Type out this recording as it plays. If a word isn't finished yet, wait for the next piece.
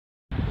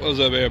What's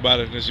up,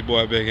 everybody? This your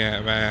boy Big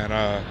Ant,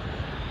 man.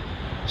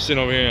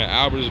 Sitting over here in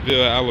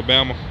Albertsville,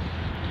 Alabama.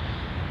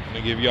 I'm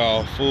gonna give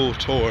y'all a full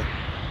tour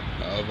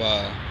of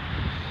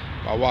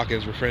my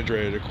Watkins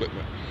refrigerated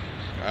equipment.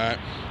 Alright.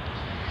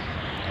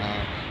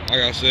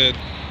 Like I said,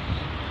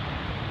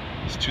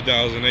 it's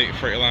 2008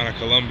 Freightliner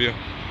Columbia.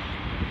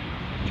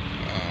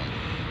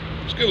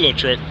 It's a good little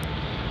truck.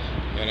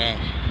 You know,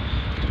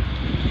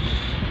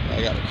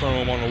 I got the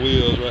chrome on the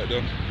wheels right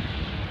there.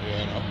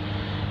 You know.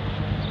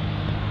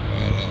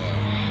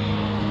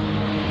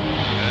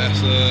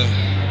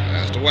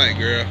 That's the white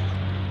girl.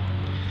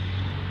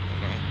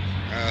 You know,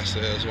 I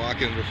says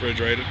Watkins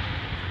refrigerated.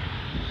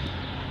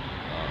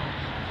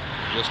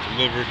 Just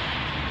delivered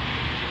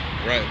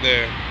right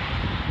there.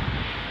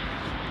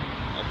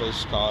 That place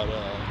is called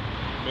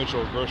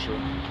Mitchell Grocery.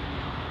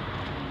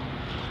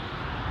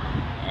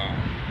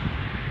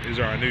 These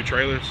are our new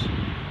trailers,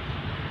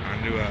 our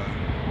new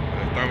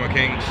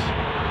Thermokings,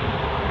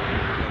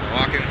 and the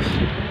Watkins.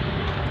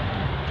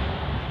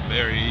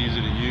 Very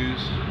easy to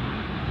use.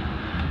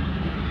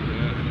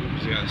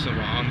 Just got a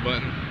simple on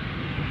button.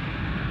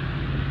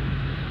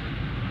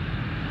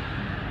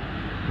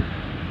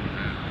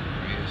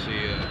 You can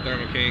see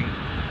Thermoking.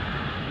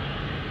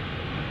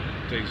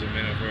 Takes a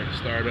minute for it to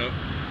start up.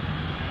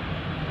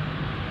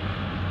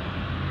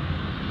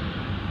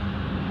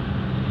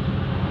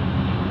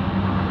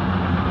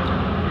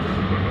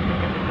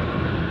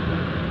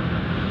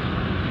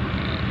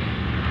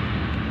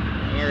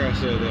 Like I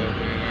said, though,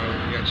 you know,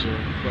 you got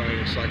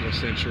your cycle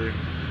century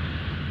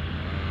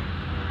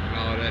and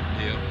all that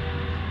deal.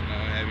 You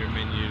know, have your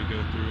menu to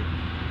go through,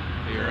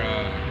 your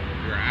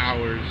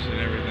hours and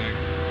everything.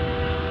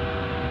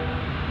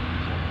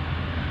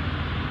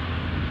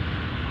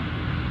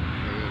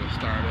 It'll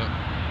start up.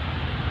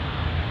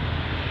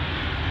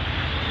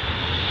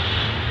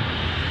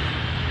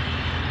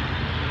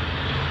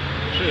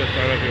 Should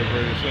start up here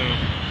pretty soon.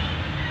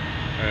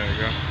 There you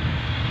go.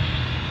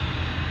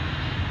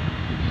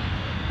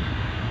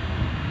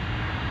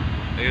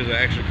 These are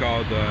actually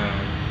called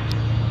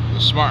the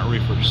smart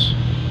reefers.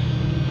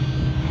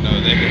 You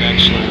know, they can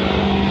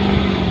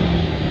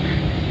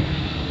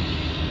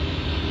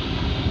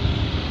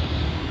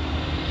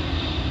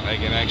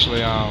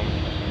actually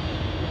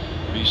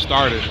be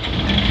started. There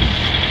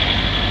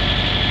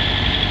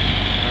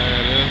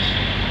it is.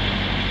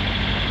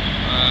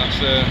 I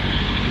said,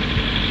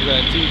 is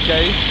that TK?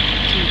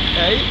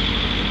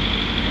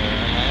 I'm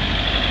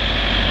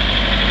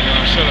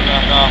gonna shut it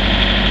back off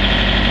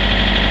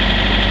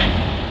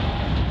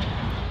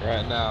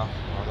right now.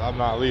 I'm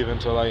not leaving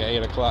until like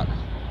 8 o'clock.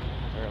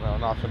 You know,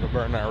 I'm not finna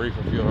burn that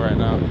reefer fuel right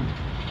now.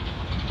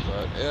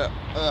 But yeah,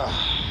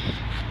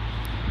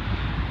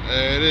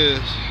 there it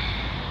is.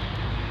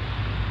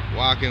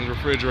 Watkins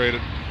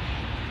refrigerated.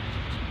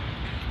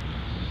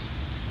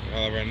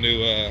 All of our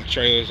new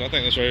trailers. I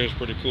think this right here is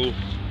pretty cool.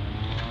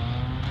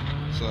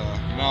 It's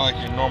not like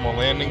your normal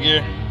landing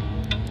gear.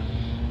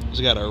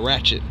 It's got a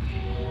ratchet.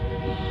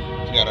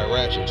 It's got a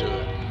ratchet to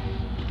it.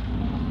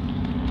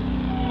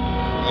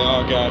 They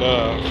all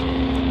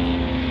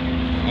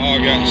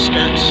got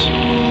skirts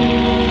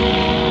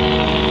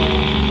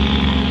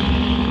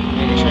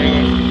on the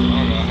trailer. I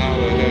don't know how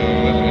the hell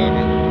that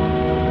happened.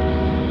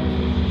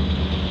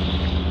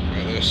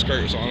 Right, there's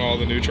skirts on all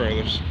the new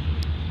trailers.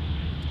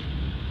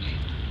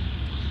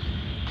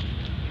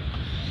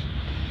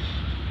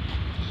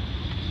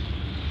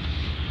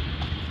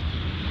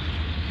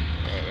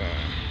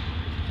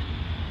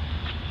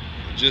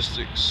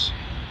 Logistics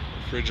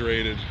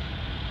refrigerated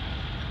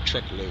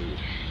truckload.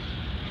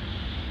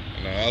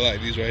 You know, I like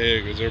these right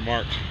here because they're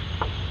marked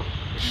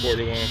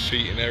 41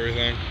 feet and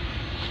everything.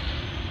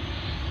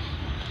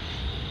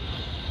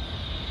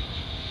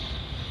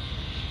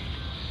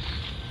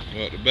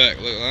 What the back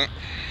look like?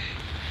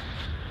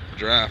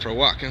 Drive for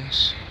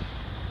Watkins.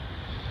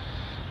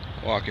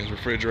 Watkins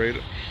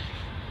refrigerated.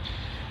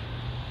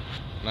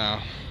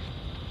 Now,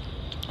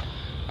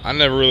 I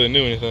never really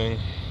knew anything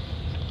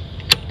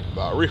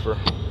about reefer.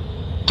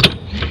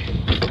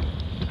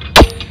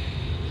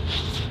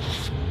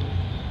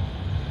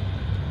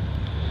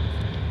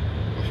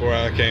 Before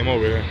I came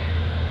over here.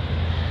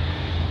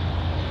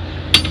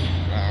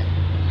 Now,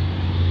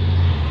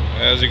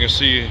 as you can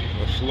see,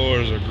 the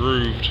floors are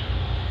grooved.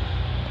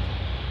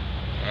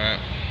 Alright,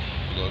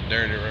 a little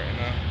dirty right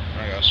now.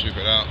 I gotta sweep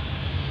it out.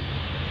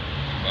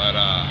 But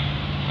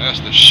that's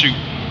the chute.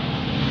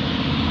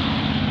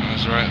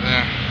 That's right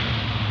there.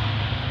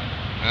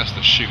 That's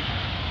the chute.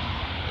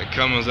 It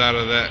comes out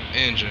of that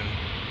engine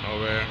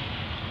over there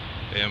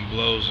and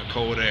blows the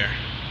cold air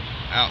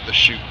out the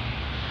chute,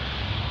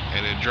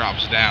 and it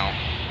drops down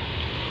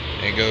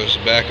and goes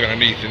back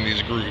underneath in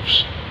these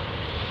grooves.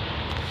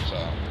 So,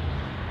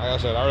 like I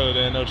said, I really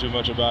didn't know too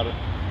much about it,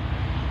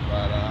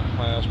 but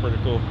that's pretty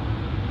cool.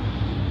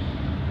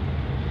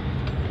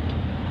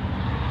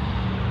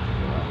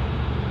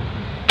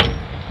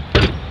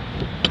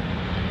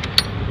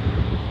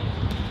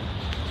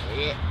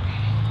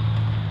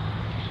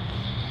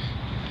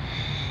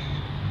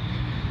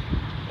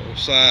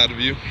 Side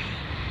view.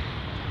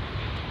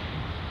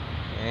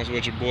 That's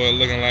what your boy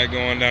looking like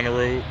going down the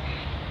road.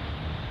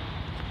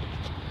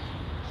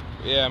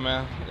 Yeah,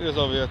 man, he was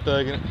over here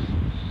thugging it.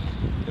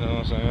 You know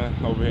what I'm saying?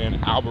 Over here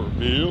in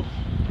Albertville.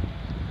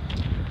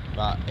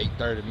 About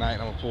 8:30 at night,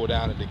 I'm gonna pull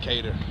down to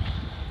Decatur,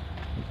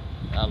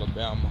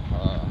 Alabama.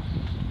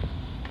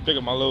 Pick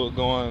up my load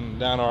going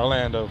down to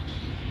Orlando.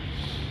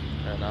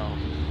 And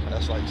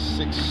that's like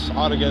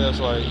altogether it's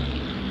like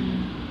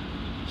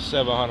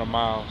 700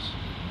 miles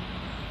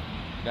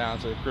down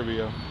to the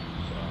Caribbean.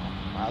 So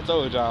I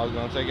told y'all I was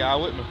gonna take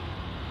y'all with me.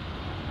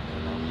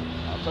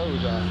 I told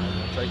y'all I was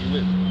gonna take you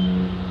with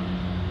me.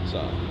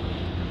 So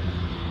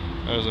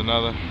there's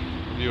another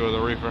view of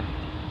the reefer.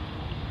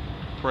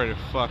 Pretty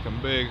fucking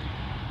big.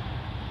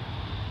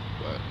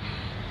 But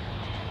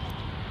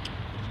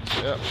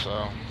yep,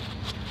 so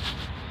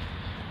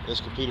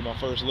just completed my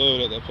first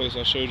load at that place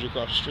I showed you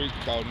across the street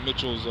called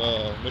Mitchell's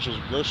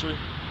Grocery.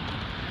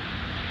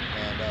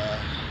 And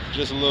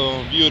just a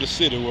little view of the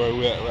city where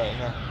we're at right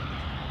now.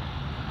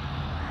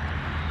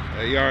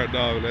 That yard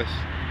dog,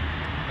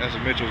 that's a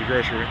Mitchell's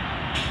Grocery.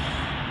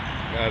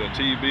 Got a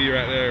TV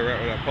right there, right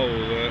where that pole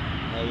is at.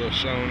 Got a little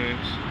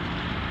Shoney's.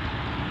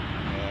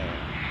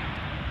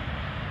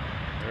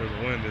 There's a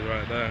Wendy's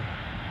right there.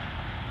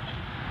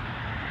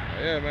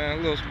 Yeah, man,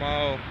 a little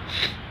small.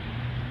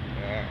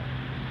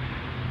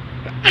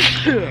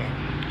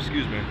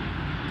 Excuse me.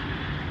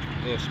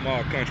 A little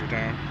small country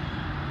town.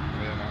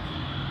 Yeah,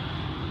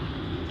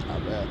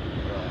 not bad.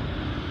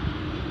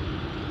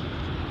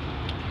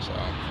 So,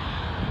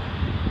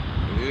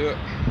 yeah,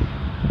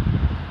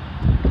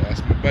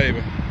 that's my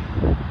baby.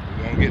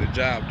 We're gonna get the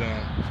job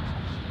done.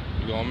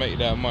 We're gonna make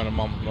that money,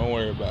 mama. Don't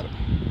worry about it.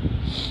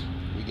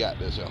 We got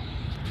this, yo.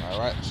 All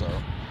right, so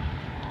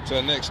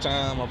till next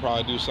time, I'll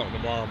probably do something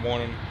tomorrow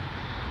morning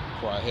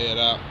before I head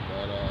out.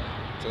 But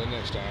till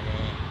next time,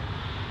 man.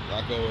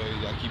 Like always,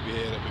 you gotta keep your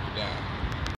head up if you're down.